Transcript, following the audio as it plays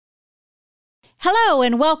Hello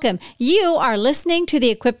and welcome. You are listening to the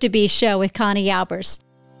Equipped to Be Show with Connie Albers.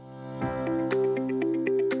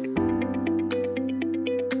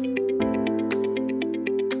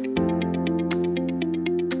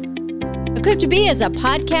 Equipped to Be is a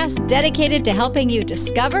podcast dedicated to helping you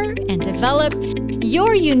discover and develop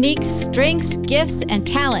your unique strengths, gifts, and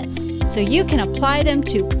talents so you can apply them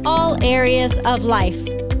to all areas of life.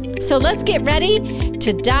 So let's get ready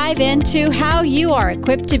to dive into how you are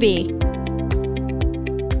equipped to be.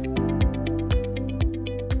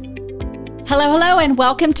 Hello, and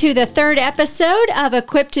welcome to the third episode of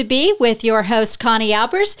Equipped to Be with your host, Connie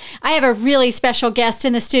Albers. I have a really special guest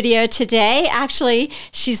in the studio today. Actually,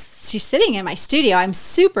 she's sitting in my studio. I'm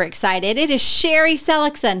super excited. It is Sherry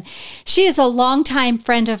Seligson. She is a longtime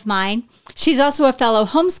friend of mine. She's also a fellow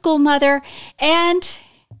homeschool mother, and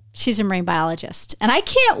she's a marine biologist. And I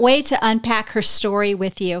can't wait to unpack her story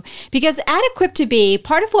with you because at Equipped to Be,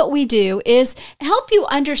 part of what we do is help you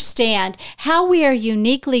understand how we are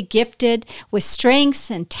uniquely gifted with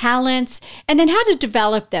strengths and talents and then how to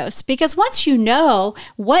develop those. Because once you know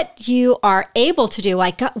what you are able to do,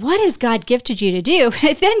 like what has God gifted you to do,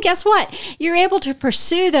 then guess what? You're able to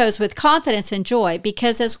pursue those with confidence and joy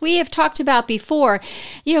because as we have talked about before,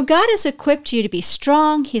 God has equipped you to be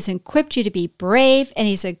strong, He's equipped you to be brave, and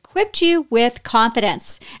He's equipped you with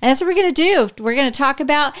confidence. And that's what we're going to do. We're going to talk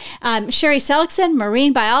about Sherry Seligson,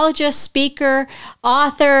 marine biologist, speaker,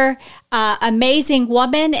 author, amazing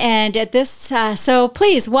woman. And so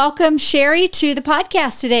please welcome Sherry to the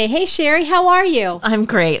podcast today. Hey, Sherry, how are you? I'm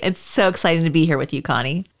great. It's so exciting to be here with you,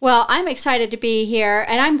 Connie. Well, I'm excited to be here,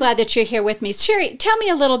 and I'm glad that you're here with me. Sherry, tell me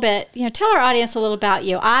a little bit, tell our audience a little about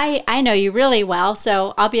you. I know you really well,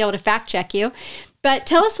 so I'll be able to fact check you. But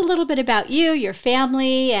tell us a little bit about you, your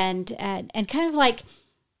family, and kind of like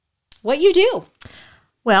what you do.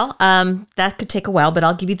 Well, that could take a while, but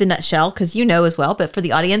I'll give you the nutshell because you know as well. But for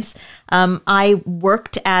the audience, I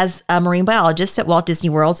worked as a marine biologist at Walt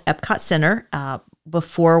Disney World's Epcot Center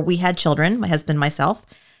before we had children, my husband and myself,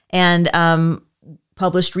 and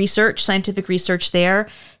published research, scientific research there,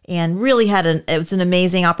 and really it was an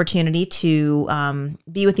amazing opportunity to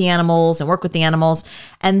be with the animals and work with the animals.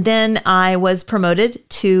 And then I was promoted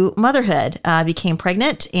to motherhood, became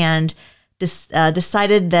pregnant, and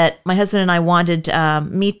decided that my husband and I wanted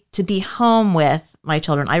me to be home with my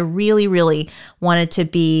children. I really, really wanted to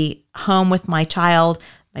be home with my child,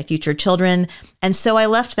 my future children. And so I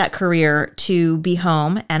left that career to be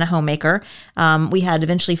home and a homemaker. We had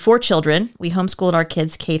eventually 4 children. We homeschooled our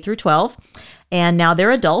kids K through 12, and now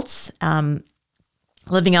they're adults,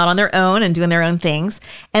 living out on their own and doing their own things.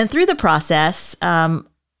 And through the process,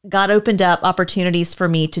 God opened up opportunities for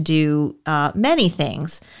me to do many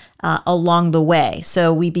things along the way.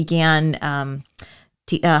 So we began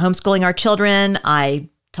homeschooling our children. I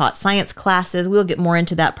taught science classes. We'll get more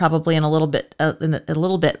into that probably in a little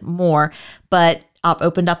bit more, but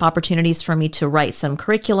opened up opportunities for me to write some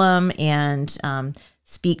curriculum and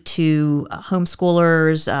speak to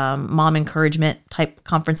homeschoolers, mom encouragement type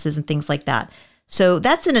conferences and things like that. So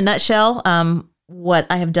that's in a nutshell what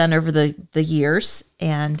I have done over the years.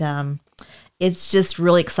 And it's just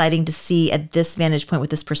really exciting to see at this vantage point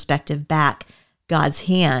with this perspective back God's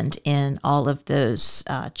hand in all of those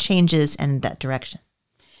changes and that direction.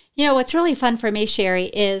 What's really fun for me, Sherry,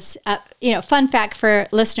 is, fun fact for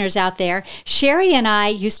listeners out there, Sherry and I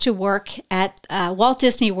used to work at Walt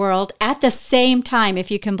Disney World at the same time,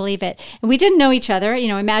 if you can believe it. And we didn't know each other.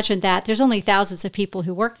 Imagine that. There's only thousands of people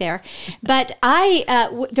who work there. But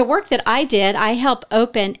the work that I did, I helped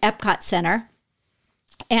open Epcot Center.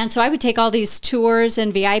 And so I would take all these tours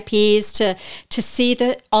and VIPs to see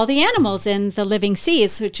all the animals in the living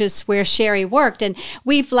seas, which is where Sherry worked. And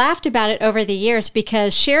we've laughed about it over the years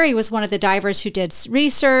because Sherry was one of the divers who did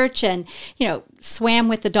research and, swam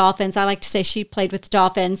with the dolphins. I like to say she played with the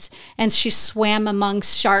dolphins and she swam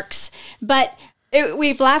amongst sharks. But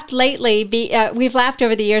we've laughed lately. We've laughed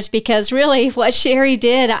over the years because really what Sherry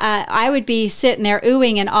did, I would be sitting there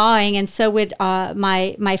oohing and awing, and so would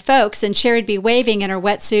my folks, and Sherry'd be waving in her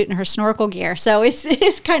wetsuit and her snorkel gear. So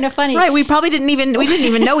it's kind of funny. Right. We didn't even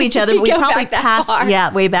know each other, but we probably passed.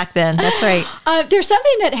 Yeah, way back then. That's right. There's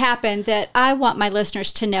something that happened that I want my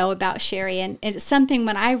listeners to know about Sherry, and it's something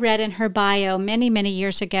when I read in her bio many, many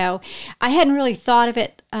years ago, I hadn't really thought of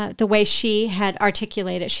it the way she had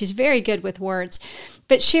articulated. She's very good with words.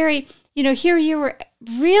 But Sherry, here you were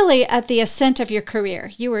really at the ascent of your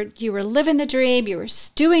career. You were living the dream. You were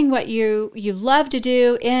doing what you love to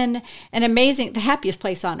do in the happiest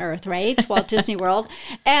place on earth, right? Walt Disney World.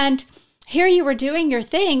 And here you were doing your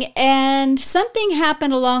thing, and something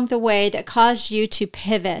happened along the way that caused you to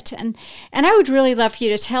pivot. And I would really love for you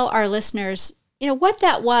to tell our listeners what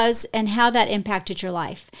that was and how that impacted your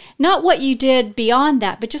life. Not what you did beyond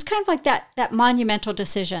that, but just kind of like that monumental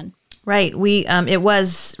decision. Right. It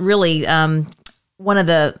was really one of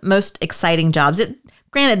the most exciting jobs.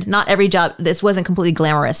 Granted, not every job, this wasn't completely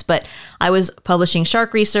glamorous, but I was publishing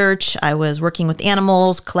shark research. I was working with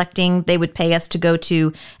animals, collecting. They would pay us to go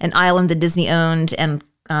to an island that Disney owned and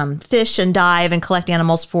fish and dive and collect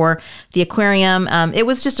animals for the aquarium. It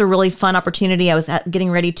was just a really fun opportunity. I was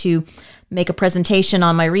getting ready to make a presentation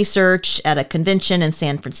on my research at a convention in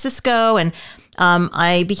San Francisco, and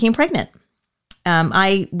I became pregnant.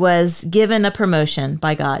 I was given a promotion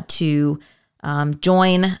by God to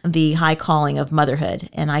join the high calling of motherhood.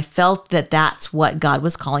 And I felt that that's what God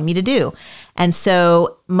was calling me to do. And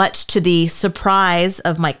so, much to the surprise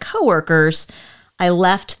of my coworkers, I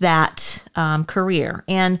left that career.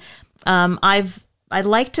 And I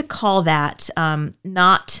like to call that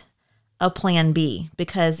not a plan B,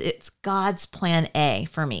 because it's God's plan A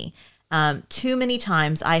for me. Too many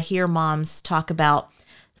times I hear moms talk about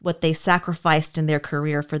what they sacrificed in their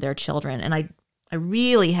career for their children. And I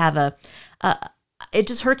really have it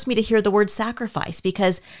just hurts me to hear the word sacrifice,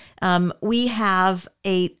 because we have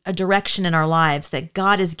a direction in our lives that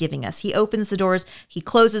God is giving us. He opens the doors, He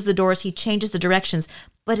closes the doors, He changes the directions,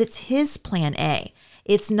 but it's His plan A.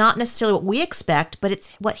 It's not necessarily what we expect, but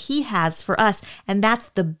it's what He has for us. And that's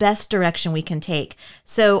the best direction we can take.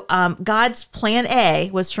 So God's plan A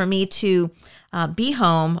was for me to be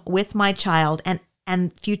home with my child and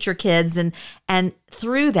future kids. And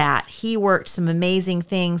through that, He worked some amazing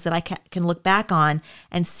things that I can look back on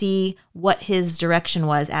and see what His direction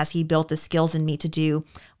was as He built the skills in me to do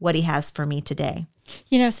what He has for me today.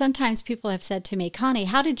 Sometimes people have said to me, Connie,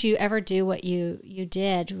 how did you ever do what you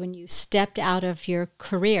did when you stepped out of your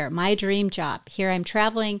career, my dream job? Here I'm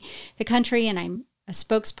traveling the country and I'm a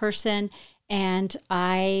spokesperson, and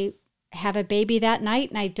I have a baby that night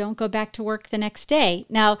and I don't go back to work the next day.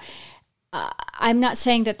 Now, I'm not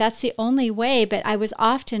saying that that's the only way, but I was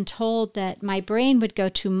often told that my brain would go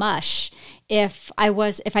to mush if I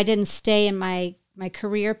didn't stay in my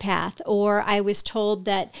career path, or I was told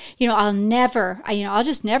that, I'll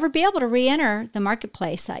just never be able to re-enter the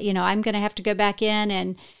marketplace. I'm going to have to go back in,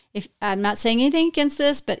 and if I'm not saying anything against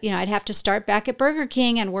this, but I'd have to start back at Burger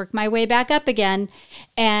King and work my way back up again.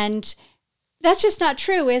 And that's just not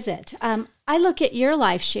true, is it? I look at your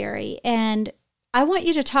life, Sherry, and I want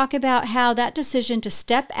you to talk about how that decision to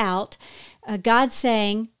step out, God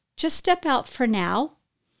saying, just step out for now,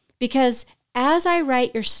 because as I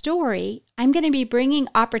write your story, I'm going to be bringing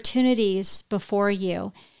opportunities before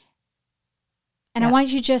you. And I want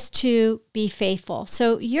you just to be faithful.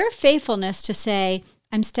 So your faithfulness to say,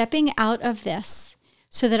 I'm stepping out of this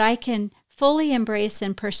so that I can fully embrace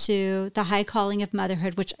and pursue the high calling of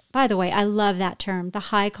motherhood, which, by the way, I love that term, the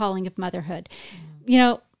high calling of motherhood.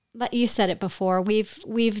 You said it before. We've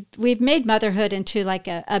made motherhood into like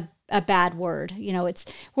a bad word.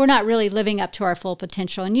 We're not really living up to our full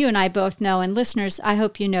potential. And you and I both know, and listeners, I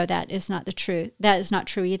hope you know that is not the truth. That is not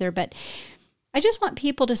true either. But I just want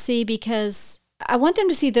people to see, because I want them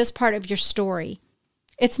to see this part of your story.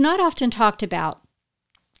 It's not often talked about.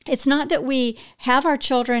 It's not that we have our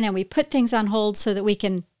children and we put things on hold so that we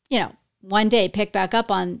can, one day pick back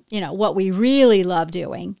up on, what we really love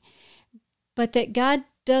doing, but that God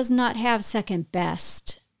does not have second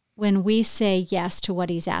best when we say yes to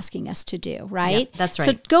what He's asking us to do, right? Yeah, that's right.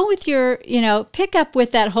 So go with your, pick up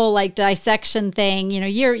with that whole like dissection thing.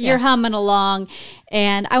 You're humming along,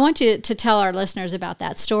 and I want you to tell our listeners about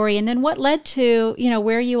that story, and then what led to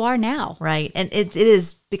where you are now. Right, and it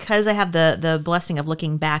is because I have the blessing of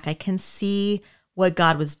looking back. I can see what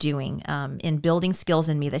God was doing in building skills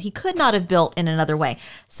in me that He could not have built in another way.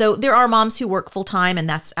 So there are moms who work full time, and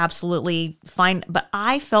that's absolutely fine. But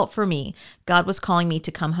I felt for me, God was calling me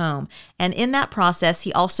to come home. And in that process,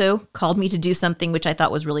 He also called me to do something which I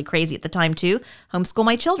thought was really crazy at the time too, homeschool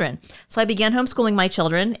my children. So I began homeschooling my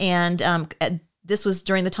children, and this was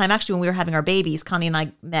during the time actually when we were having our babies. Connie and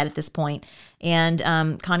I met at this point, and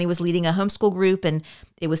Connie was leading a homeschool group, and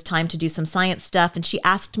it was time to do some science stuff. And she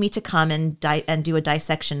asked me to come and do a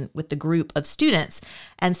dissection with the group of students.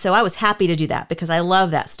 And so I was happy to do that because I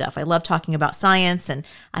love that stuff. I love talking about science, and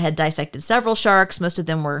I had dissected several sharks. Most of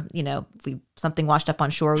them were, if something washed up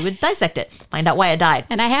on shore, we would dissect it, find out why it died.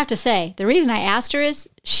 And I have to say, the reason I asked her is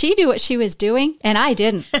she knew what she was doing and I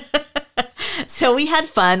didn't. So we had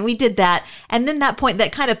fun. We did that. And then that point,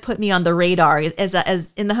 that kind of put me on the radar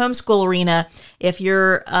as in the homeschool arena. If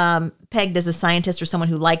you're pegged as a scientist or someone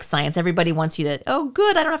who likes science, everybody wants you to, oh,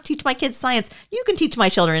 good, I don't have to teach my kids science. You can teach my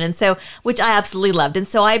children. And so, which I absolutely loved. And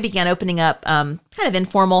so I began opening up kind of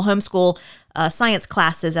informal homeschool science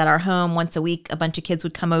classes at our home once a week. A bunch of kids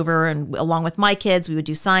would come over, and along with my kids, we would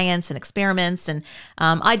do science and experiments. And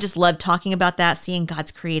I just loved talking about that, seeing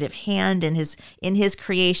God's creative hand in his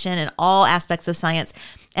creation and all aspects of science.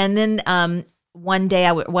 And then one day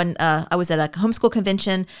I was at a homeschool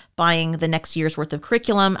convention buying the next year's worth of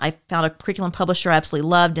curriculum. I found a curriculum publisher I absolutely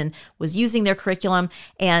loved and was using their curriculum.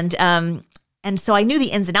 And so I knew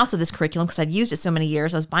the ins and outs of this curriculum because I'd used it so many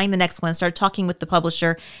years. I was buying the next one, started talking with the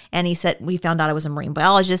publisher, and he said, we found out I was a marine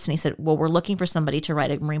biologist. And he said, well, we're looking for somebody to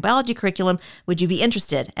write a marine biology curriculum. Would you be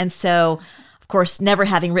interested? And so, of course, never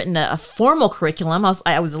having written a formal curriculum,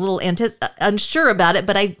 I was a little unsure about it,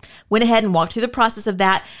 but I went ahead and walked through the process of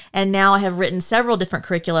that. And now I have written several different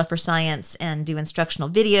curricula for science and do instructional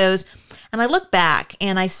videos. And I look back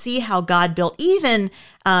and I see how God built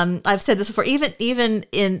I've said this before, even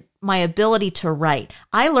in my ability to write.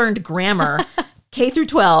 I learned grammar K through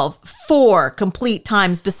 12 4 complete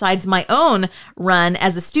times besides my own run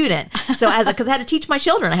as a student. So because I had to teach my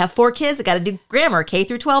children. I have 4 kids. I got to do grammar K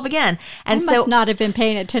through 12 again. And I must not have been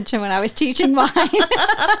paying attention when I was teaching mine.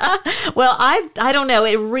 Well, I don't know.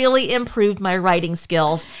 It really improved my writing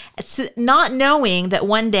skills. It's not knowing that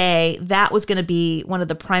one day that was going to be one of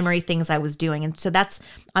the primary things I was doing. And so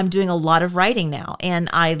I'm doing a lot of writing now, and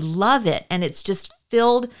I love it. And it's just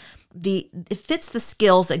it fits the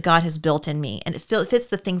skills that God has built in me, and it fits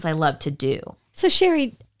the things I love to do. So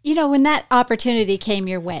Sherry, when that opportunity came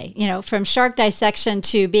your way, from shark dissection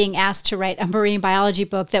to being asked to write a marine biology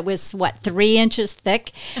book that was 3 inches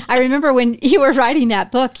thick. I remember when you were writing that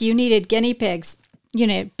book, you needed guinea pigs,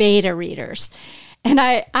 beta readers. And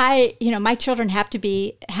I my children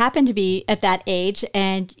happen to be at that age,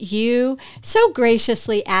 and you so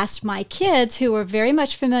graciously asked my kids, who were very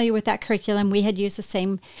much familiar with that curriculum, we had used the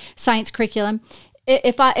same science curriculum,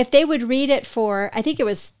 if they would read it for, I think it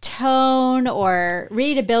was tone or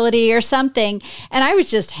readability or something. And I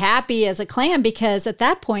was just happy as a clam because at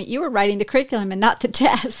that point you were writing the curriculum and not the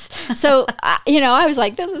tests. So, I was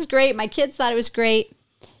like, this is great. My kids thought it was great.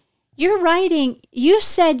 You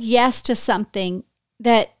said yes to something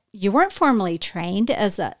that you weren't formally trained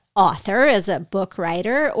as an author, as a book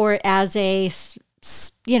writer, or as a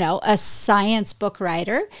science book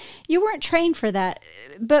writer. You weren't trained for that.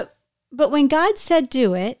 But when God said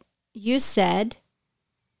do it, you said...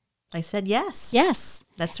 I said yes. Yes.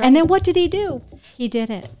 That's right. And then what did he do? He did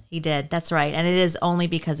it. He did. That's right. And it is only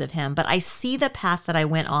because of him. But I see the path that I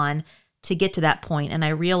went on to get to that point, and I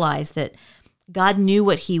realized that God knew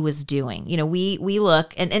what he was doing. We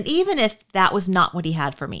look, and even if that was not what he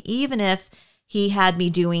had for me, even if he had me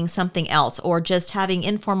doing something else, or just having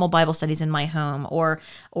informal Bible studies in my home,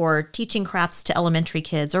 or teaching crafts to elementary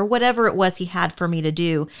kids, or whatever it was he had for me to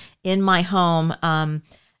do in my home,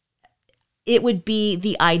 it would be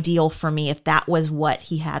the ideal for me if that was what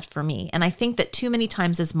he had for me. And I think that too many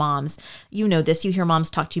times as moms, you hear moms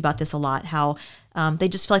talk to you about this a lot, how they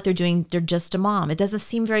just feel like they're just a mom. It doesn't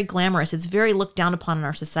seem very glamorous. It's very looked down upon in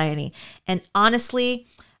our society. And honestly,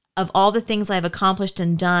 of all the things I've accomplished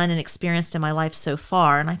and done and experienced in my life so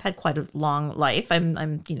far, and I've had quite a long life,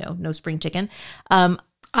 I'm no spring chicken.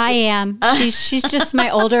 I am. She's just my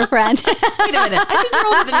older friend. Wait a minute. I think you're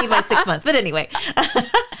older than me by 6 months. But anyway,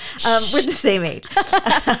 we're the same age.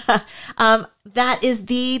 That is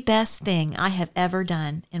the best thing I have ever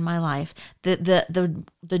done in my life.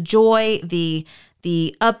 The joy, the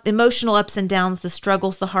emotional ups and downs, the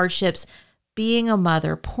struggles, the hardships, being a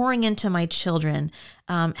mother, pouring into my children,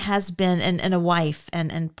 has been, and a wife,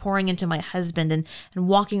 and pouring into my husband, and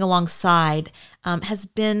walking alongside, has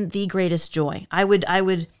been the greatest joy. I would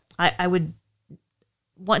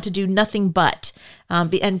want to do nothing but,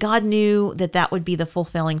 and God knew that would be the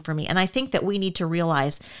fulfilling for me. And I think that we need to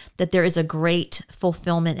realize that there is a great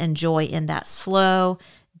fulfillment and joy in that slow,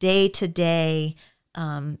 day to day,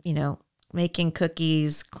 making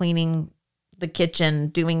cookies, cleaning the kitchen,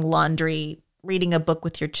 doing laundry, reading a book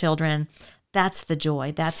with your children. That's the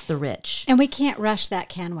joy. That's the rich. And we can't rush that,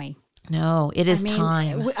 can we? No, it is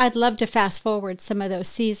time. I'd love to fast forward some of those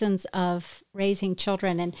seasons of raising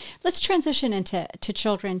children. And let's transition into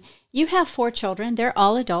children. You have 4 children. They're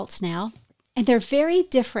all adults now, and they're very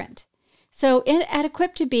different. So at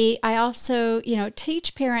Equip to Be, I also,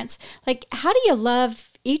 teach parents, how do you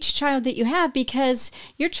love each child that you have? Because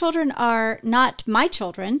your children are not my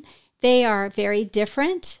children. They are very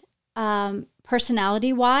different,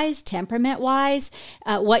 personality-wise, temperament-wise.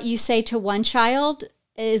 What you say to one child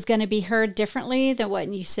is going to be heard differently than what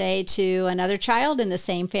you say to another child in the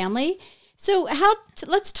same family. So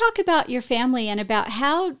let's talk about your family and about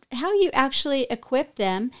how you actually equip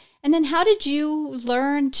them. And then how did you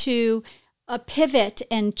learn to pivot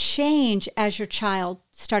and change as your child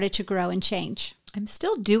started to grow and change? I'm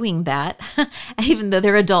still doing that, even though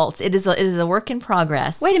they're adults. It is a work in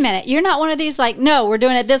progress. Wait a minute. You're not one of these like, no, we're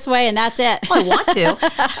doing it this way and that's it. Well, I want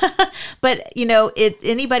to. But,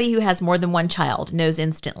 anybody who has more than one child knows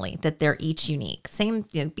instantly that they're each unique. Same,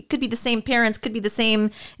 it could be the same parents, could be the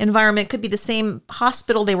same environment, could be the same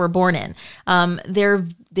hospital they were born in.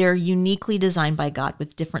 They're uniquely designed by God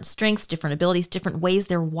with different strengths, different abilities, different ways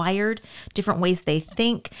they're wired, different ways they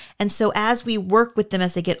think. And so as we work with them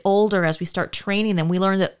as they get older, as we start training them, we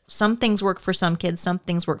learn that some things work for some kids, some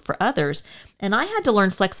things work for others. And I had to learn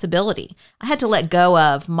flexibility. I had to let go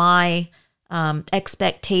of my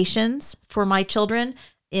expectations for my children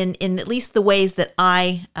in at least the ways that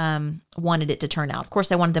I wanted it to turn out. Of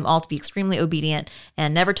course, I wanted them all to be extremely obedient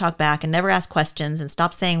and never talk back and never ask questions and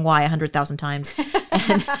stop saying why 100,000 times.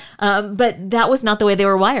 But that was not the way they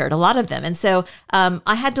were wired, a lot of them. And so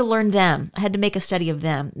I had to learn them. I had to make a study of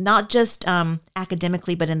them, not just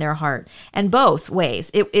academically, but in their heart. And both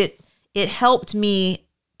ways. It helped me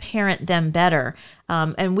parent them better.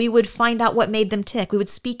 And we would find out what made them tick. We would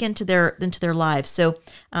speak into their lives. So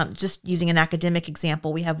just using an academic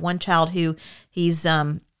example, we have one child who he's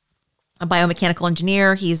a biomechanical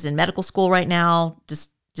engineer. He's in medical school right now,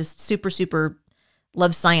 just super, super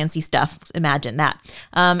loves sciencey stuff. Imagine that.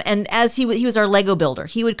 And as he was our Lego builder,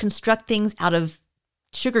 he would construct things out of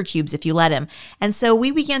sugar cubes if you let him. And so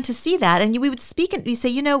we began to see that, and we would speak and we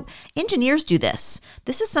say, engineers do this.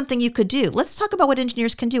 This is something you could do. Let's talk about what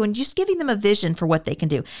engineers can do, and just giving them a vision for what they can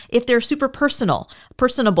do. If they're super personable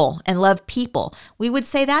and love people, we would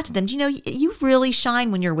say that to them. You really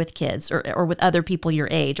shine when you're with kids or with other people your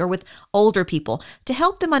age or with older people, to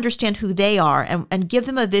help them understand who they are and give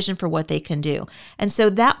them a vision for what they can do. And so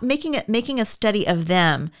that making a study of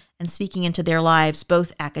them and speaking into their lives,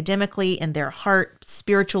 both academically and their heart,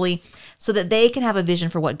 spiritually, so that they can have a vision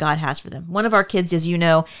for what God has for them. One of our kids, as you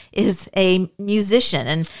know, is a musician.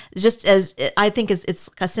 And just as I think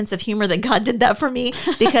it's a sense of humor that God did that for me,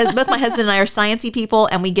 because both my husband and I are sciencey people,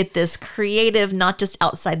 and we get this creative, not just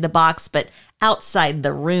outside the box, but outside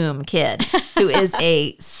the room kid who is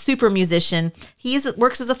a super musician. He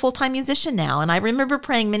works as a full-time musician now. And I remember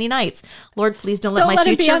praying many nights, Lord, please don't let my him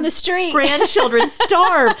future be on the street. grandchildren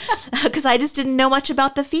starve, because I just didn't know much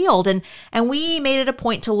about the field. And we made it a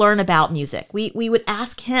point to learn about music. We would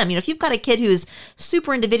ask him, if you've got a kid who's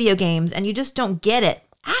super into video games and you just don't get it,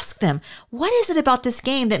 ask them, what is it about this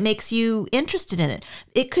game that makes you interested in it?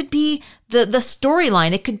 It could be the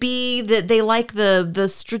storyline. It could be that they like the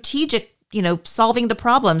strategic, solving the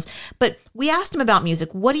problems. But we asked him about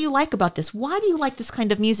music. What do you like about this? Why do you like this kind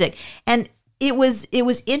of music? And it was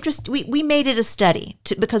interesting. We made it a study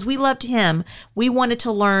because we loved him. We wanted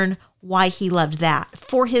to learn why he loved that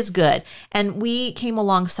for his good. And we came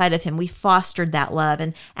alongside of him. We fostered that love.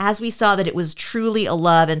 And as we saw that it was truly a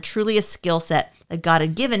love and truly a skill set that God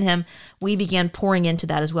had given him, we began pouring into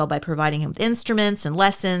that as well by providing him with instruments and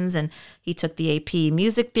lessons. And he took the AP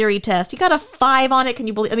music theory test. He got a 5 on it. Can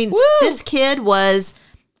you believe? Woo! This kid was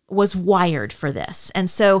wired for this. And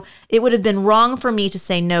so it would have been wrong for me to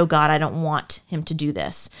say, no, God, I don't want him to do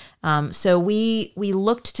this. So we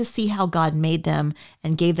looked to see how God made them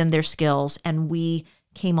and gave them their skills. And we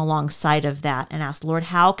came alongside of that and asked, Lord,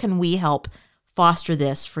 how can we help foster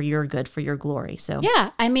this for your good, for your glory? So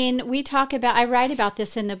yeah, I write about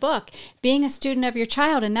this in the book, being a student of your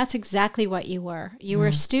child. And that's exactly what you were. You were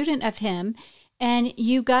a student of him, and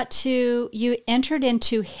you entered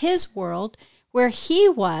into his world, where he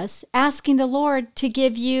was asking the Lord to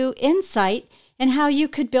give you insight in how you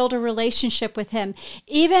could build a relationship with him,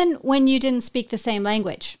 even when you didn't speak the same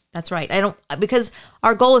language. That's right. Because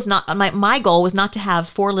our goal is not, my goal was not to have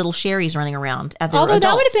 4 little Sherrys running around at the Although adults.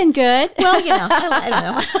 That would have been good. Well, I don't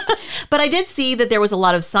know. But I did see that there was a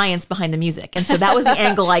lot of science behind the music. And so that was the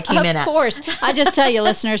angle I came in at. Of course. I just tell you,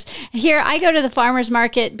 listeners, here I go to the farmer's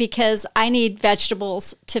market because I need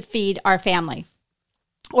vegetables to feed our family,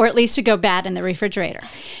 or at least to go bad in the refrigerator.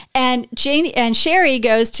 And Sherry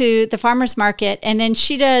goes to the farmer's market, and then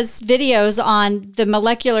she does videos on the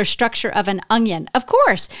molecular structure of an onion. Of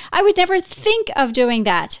course, I would never think of doing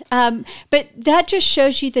that. But that just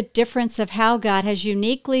shows you the difference of how God has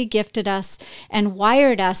uniquely gifted us and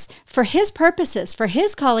wired us for his purposes, for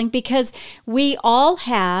his calling, because we all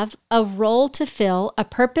have a role to fill, a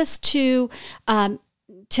purpose to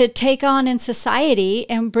take on in society,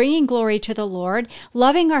 and bringing glory to the Lord,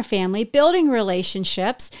 loving our family, building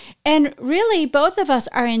relationships. And really, both of us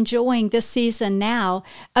are enjoying this season now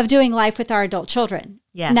of doing life with our adult children.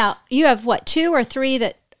 Yes. Now, you have 2 or 3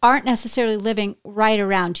 that aren't necessarily living right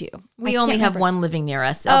around you. We only have one living near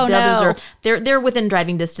us. Oh, the others no. they're within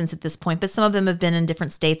driving distance at this point, but some of them have been in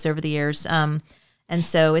different states over the years. And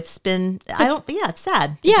so it's been, it's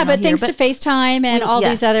sad. Yeah, but thanks to FaceTime and all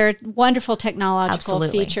these yes. other wonderful technological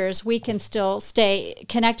Absolutely. features, we can still stay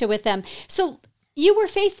connected with them. So you were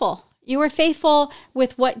faithful. You were faithful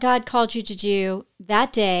with what God called you to do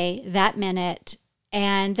that day, that minute.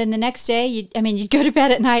 And then the next day, you'd go to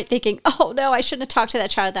bed at night thinking, oh no, I shouldn't have talked to that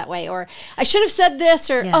child that way. Or I should have said this,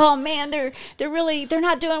 or, Yes. oh man, they're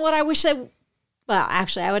not doing what I wish they, well,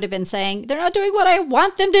 actually I would have been saying, they're not doing what I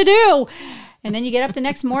want them to do. And then you get up the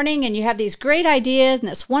next morning and you have these great ideas and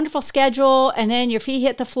this wonderful schedule, and then your feet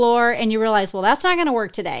hit the floor and you realize, well, that's not going to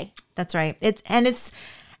work today. That's right. It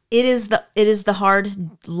is the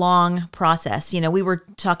hard, long process. We were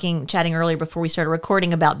chatting earlier before we started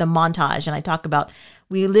recording about the montage, and I talk about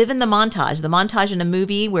we live in the montage in a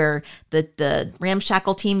movie where the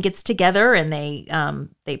ramshackle team gets together and they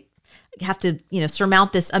have to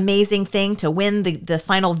surmount this amazing thing to win the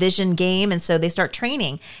final vision game, and so they start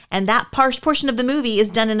training, and that portion of the movie is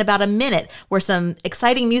done in about a minute, where some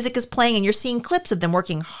exciting music is playing and you're seeing clips of them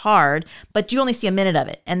working hard, but you only see a minute of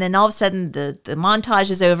it, and then all of a sudden the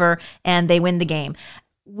montage is over and they win the game.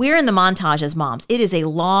 We're in the montage as moms. It is a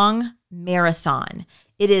long marathon.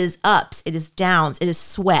 It is ups, it is downs, it is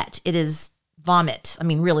sweat, it is vomit. I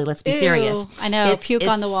mean, really, let's be serious. I know, puke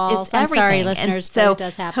on the walls. I'm sorry, listeners, so but it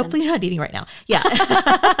does happen. Hopefully you're not eating right now. Yeah.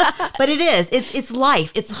 But it is. It's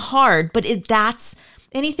life. It's hard, but that's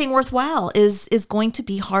anything worthwhile is going to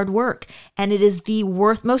be hard work. And it is the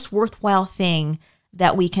most worthwhile thing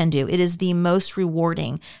that we can do. It is the most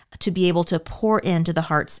rewarding to be able to pour into the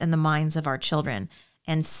hearts and the minds of our children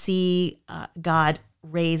and see God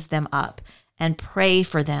raise them up and pray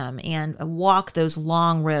for them and walk those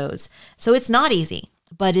long roads. So it's not easy,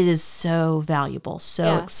 but it is so valuable,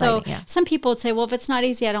 so exciting. So some people would say, well, if it's not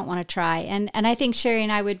easy, I don't want to try. And I think Sherry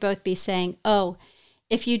and I would both be saying, oh,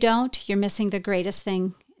 if you don't, you're missing the greatest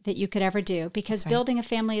thing that you could ever do, because building a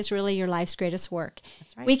family is really your life's greatest work.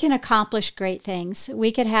 That's right. We can accomplish great things.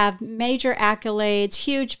 We could have major accolades,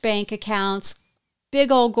 huge bank accounts,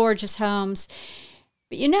 big old gorgeous homes.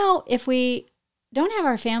 But if we don't have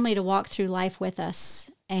our family to walk through life with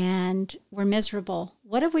us and we're miserable,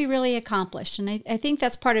 what have we really accomplished? And I think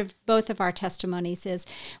that's part of both of our testimonies is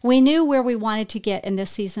we knew where we wanted to get in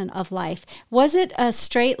this season of life. Was it a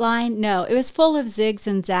straight line? No, it was full of zigs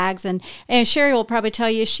and zags. And Sherry will probably tell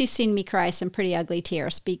you she's seen me cry some pretty ugly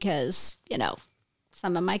tears because,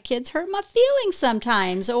 some of my kids hurt my feelings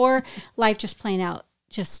sometimes, or life just plain out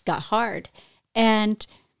just got hard.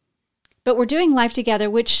 But we're doing life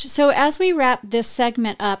together, so as we wrap this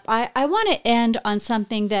segment up, I want to end on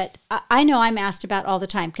something that I know I'm asked about all the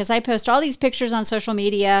time, because I post all these pictures on social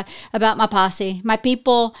media about my posse, my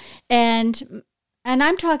people, and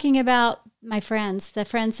I'm talking about my friends, the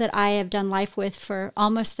friends that I have done life with for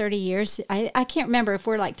almost 30 years. I can't remember if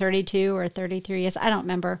we're like 32 or 33 years. I don't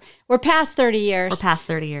remember. We're past 30 years. We're past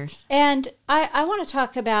 30 years. And I want to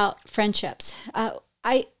talk about friendships.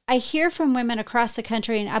 I hear from women across the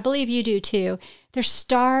country, and I believe you do too, they're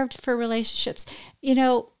starved for relationships.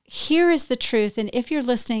 Here is the truth, and if you're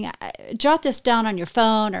listening, jot this down on your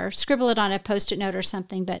phone or scribble it on a Post-it note or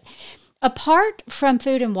something, but apart from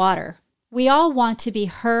food and water, we all want to be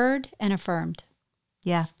heard and affirmed.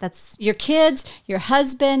 Yeah, that's... Your kids, your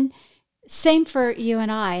husband, same for you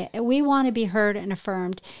and I. We want to be heard and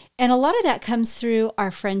affirmed. And a lot of that comes through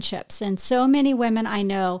our friendships. And so many women I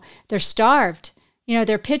know, they're starved.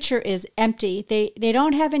 Their pitcher is empty. They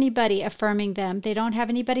don't have anybody affirming them. They don't have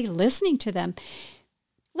anybody listening to them.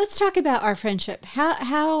 Let's talk about our friendship.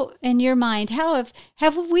 How in your mind, how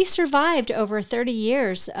have we survived over 30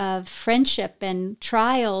 years of friendship and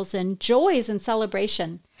trials and joys and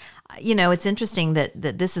celebration? It's interesting that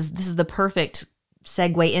this is the perfect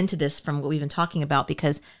segue into this from what we've been talking about,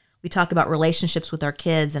 because we talk about relationships with our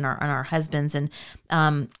kids and our husbands, and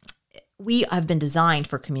we have been designed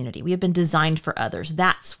for community. We have been designed for others.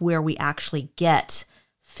 That's where we actually get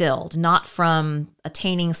filled, not from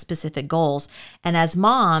attaining specific goals. And as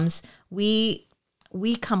moms, we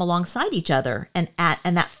come alongside each other, and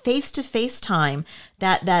that face-to-face time,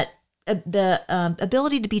 the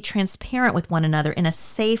ability to be transparent with one another in a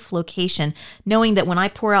safe location, knowing that when I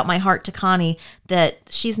pour out my heart to Connie, that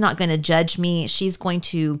she's not going to judge me. She's going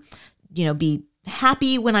to, be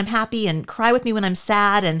happy when I'm happy and cry with me when I'm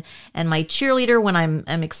sad, and my cheerleader when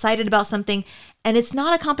I'm excited about something. And it's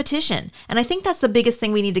not a competition. And I think that's the biggest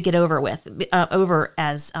thing we need to get over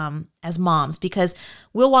as moms, because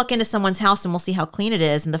we'll walk into someone's house and we'll see how clean it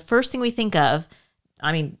is. And the first thing we think of,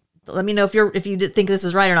 let me know if you think this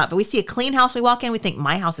is right or not. But we see a clean house, we walk in, we think,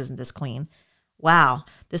 my house isn't this clean. Wow,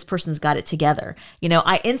 this person's got it together.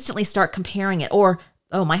 I instantly start comparing it, or,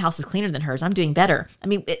 oh, my house is cleaner than hers, I'm doing better. I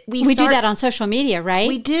mean, we do that on social media, right?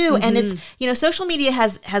 We do. And it's, social media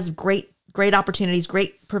has great opportunities,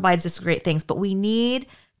 provides us great things, but we need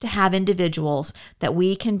to have individuals that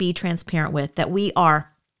we can be transparent with, that we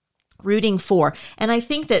are rooting for. And I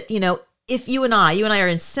think that, if you and I are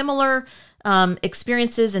in similar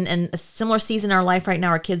experiences and a similar season in our life right now,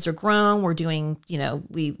 our kids are grown, we're doing,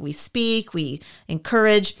 we speak, we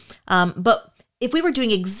encourage, but if we were doing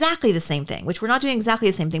exactly the same thing, which we're not doing exactly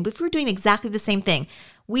the same thing, but if we were doing exactly the same thing,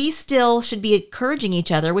 we still should be encouraging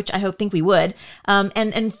each other, which I think we would,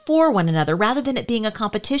 and for one another, rather than it being a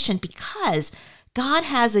competition, because God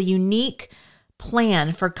has a unique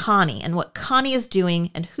plan for Connie and what Connie is doing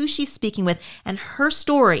and who she's speaking with, and her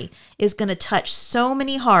story is going to touch so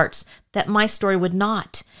many hearts that my story would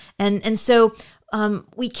not. And so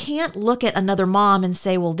we can't look at another mom and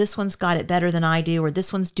say, well, this one's got it better than I do, or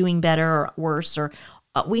this one's doing better or worse, or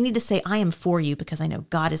we need to say, I am for you because I know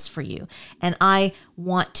God is for you. And I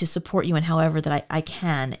want to support you in however that I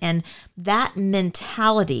can. And that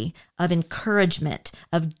mentality of encouragement,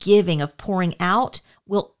 of giving, of pouring out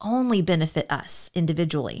will only benefit us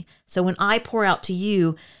individually. So when I pour out to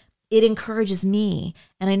you, it encourages me.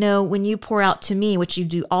 And I know when you pour out to me, which you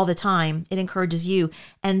do all the time, it encourages you.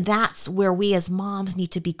 And that's where we as moms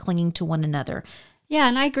need to be clinging to one another. Yeah,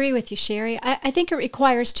 and I agree with you, Sherry. I think it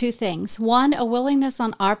requires two things. One, a willingness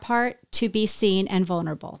on our part to be seen and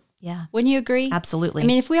vulnerable. Yeah. Wouldn't you agree? Absolutely. I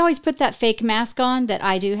mean, if we always put that fake mask on that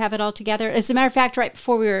I do have it all together. As a matter of fact, right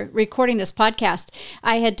before we were recording this podcast,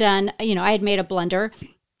 I had made a blunder.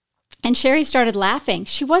 And Sherry started laughing.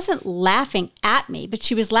 She wasn't laughing at me, but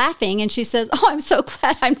she was laughing. And she says, oh, I'm so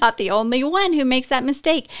glad I'm not the only one who makes that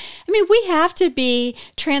mistake. I mean, we have to be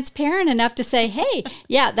transparent enough to say, hey,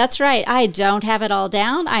 yeah, that's right. I don't have it all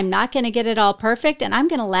down. I'm not going to get it all perfect. And I'm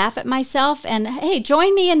going to laugh at myself. And hey,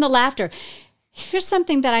 join me in the laughter. Here's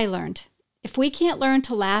something that I learned. If we can't learn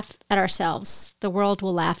to laugh at ourselves, the world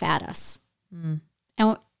will laugh at us.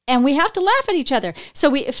 And we have to laugh at each other.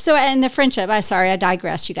 So in the friendship, I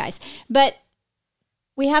digress, you guys. But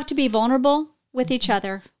we have to be vulnerable with each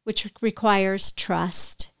other, which requires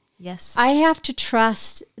trust. Yes. I have to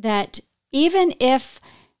trust that even if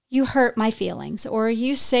you hurt my feelings, or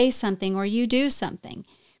you say something, or you do something,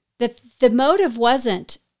 that the motive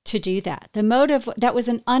wasn't to do that. The motive, that was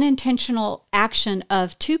an unintentional action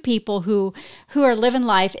of two people who are living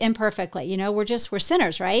life imperfectly. We're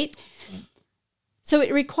sinners, right? So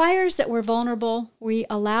it requires that we're vulnerable, we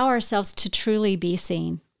allow ourselves to truly be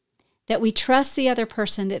seen, that we trust the other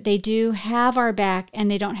person, that they do have our back and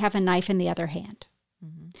they don't have a knife in the other hand,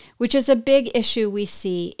 which is a big issue we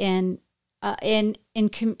see in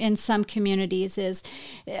some communities is,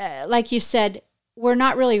 like you said, we're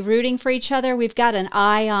not really rooting for each other. We've got an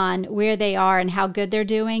eye on where they are and how good they're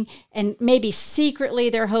doing. And maybe secretly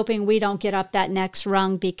they're hoping we don't get up that next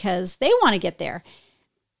rung because they want to get there.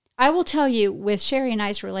 I will tell you, with Sherry and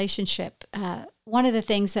I's relationship, one of the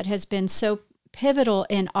things that has been so pivotal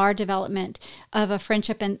in our development of a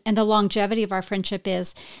friendship and the longevity of our friendship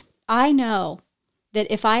is, I know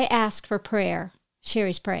that if I ask for prayer,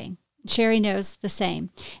 Sherry's praying. Sherry knows the same.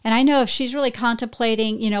 And I know if she's really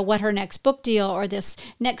contemplating, what her next book deal or this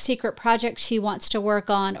next secret project she wants to work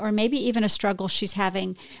on, or maybe even a struggle she's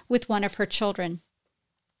having with one of her children,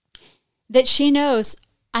 that she knows,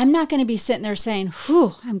 I'm not going to be sitting there saying,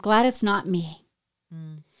 whew, I'm glad it's not me.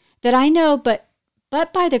 That I know, but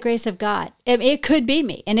by the grace of God, it could be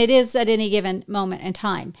me. And it is at any given moment in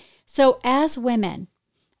time. So as women,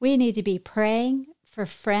 we need to be praying for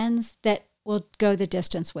friends that will go the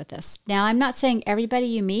distance with us. Now, I'm not saying everybody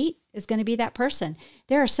you meet is going to be that person.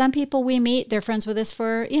 There are some people we meet, they're friends with us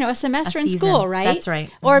for, a semester in school, right? That's right.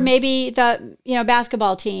 Or maybe the,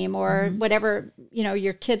 basketball team or whatever,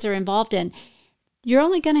 your kids are involved in. You're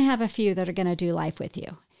only going to have a few that are going to do life with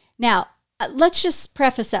you. Now, let's just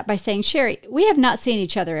preface that by saying, Sherry, we have not seen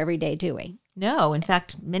each other every day, do we? No. In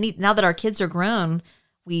fact, now that our kids are grown,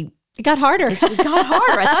 it got harder. It got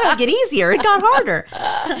harder. I thought it would get easier. It got harder.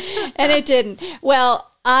 And it didn't.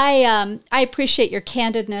 Well, I appreciate your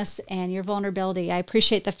candidness and your vulnerability. I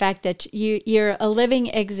appreciate the fact that you're a living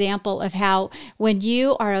example of how when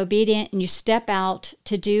you are obedient and you step out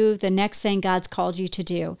to do the next thing God's called you to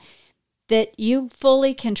do, that you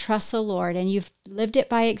fully can trust the Lord, and you've lived it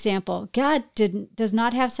by example. God does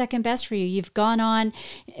not have second best for you. You've gone on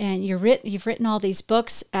and you've written all these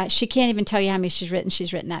books. She can't even tell you how many she's written.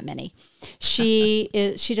 She's written that many. She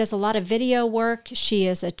does a lot of video work. She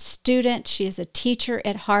is a student. She is a teacher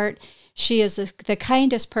at heart. She is the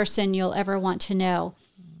kindest person you'll ever want to know.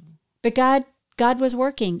 But God was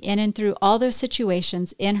working in and through all those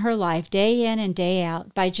situations in her life, day in and day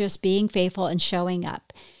out, by just being faithful and showing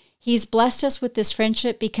up. He's blessed us with this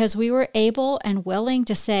friendship because we were able and willing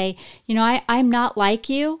to say, I'm not like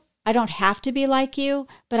you. I don't have to be like you,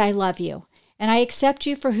 but I love you. And I accept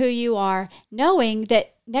you for who you are, knowing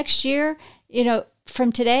that next year,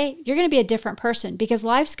 from today, you're going to be a different person because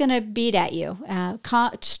life's going to beat at you.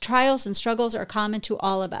 Trials and struggles are common to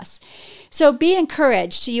all of us. So be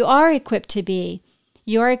encouraged. You are equipped to be.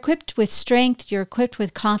 You are equipped with strength. You're equipped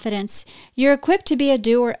with confidence. You're equipped to be a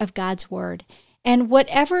doer of God's word. And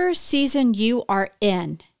whatever season you are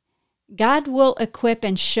in, God will equip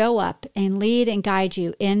and show up and lead and guide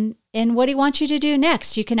you in what he wants you to do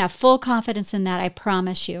next. You can have full confidence in that, I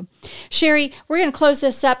promise you. Sherry, we're going to close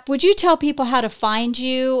this up. Would you tell people how to find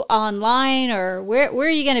you online, or where are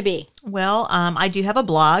you going to be? Well, I do have a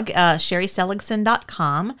blog,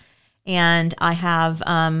 sherryseligson.com. And I have,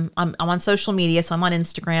 I'm on social media. So I'm on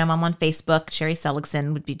Instagram, I'm on Facebook. Sherry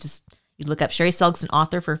Seligson would be you look up Sherry Seligson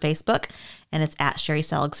author for Facebook, and it's at Sherry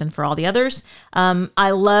Seligson for all the others.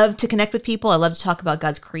 I love to connect with people. I love to talk about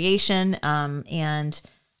God's creation and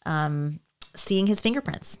seeing his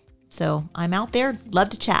fingerprints. So I'm out there. Love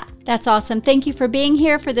to chat. That's awesome. Thank you for being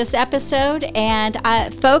here for this episode. And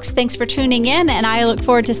folks, thanks for tuning in. And I look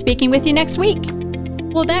forward to speaking with you next week.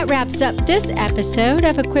 Well, that wraps up this episode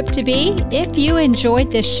of Equipped to Be. If you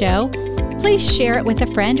enjoyed this show, please share it with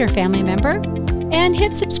a friend or family member and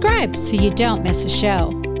hit subscribe so you don't miss a show.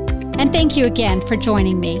 And thank you again for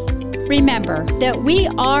joining me. Remember that we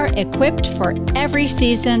are equipped for every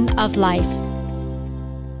season of life.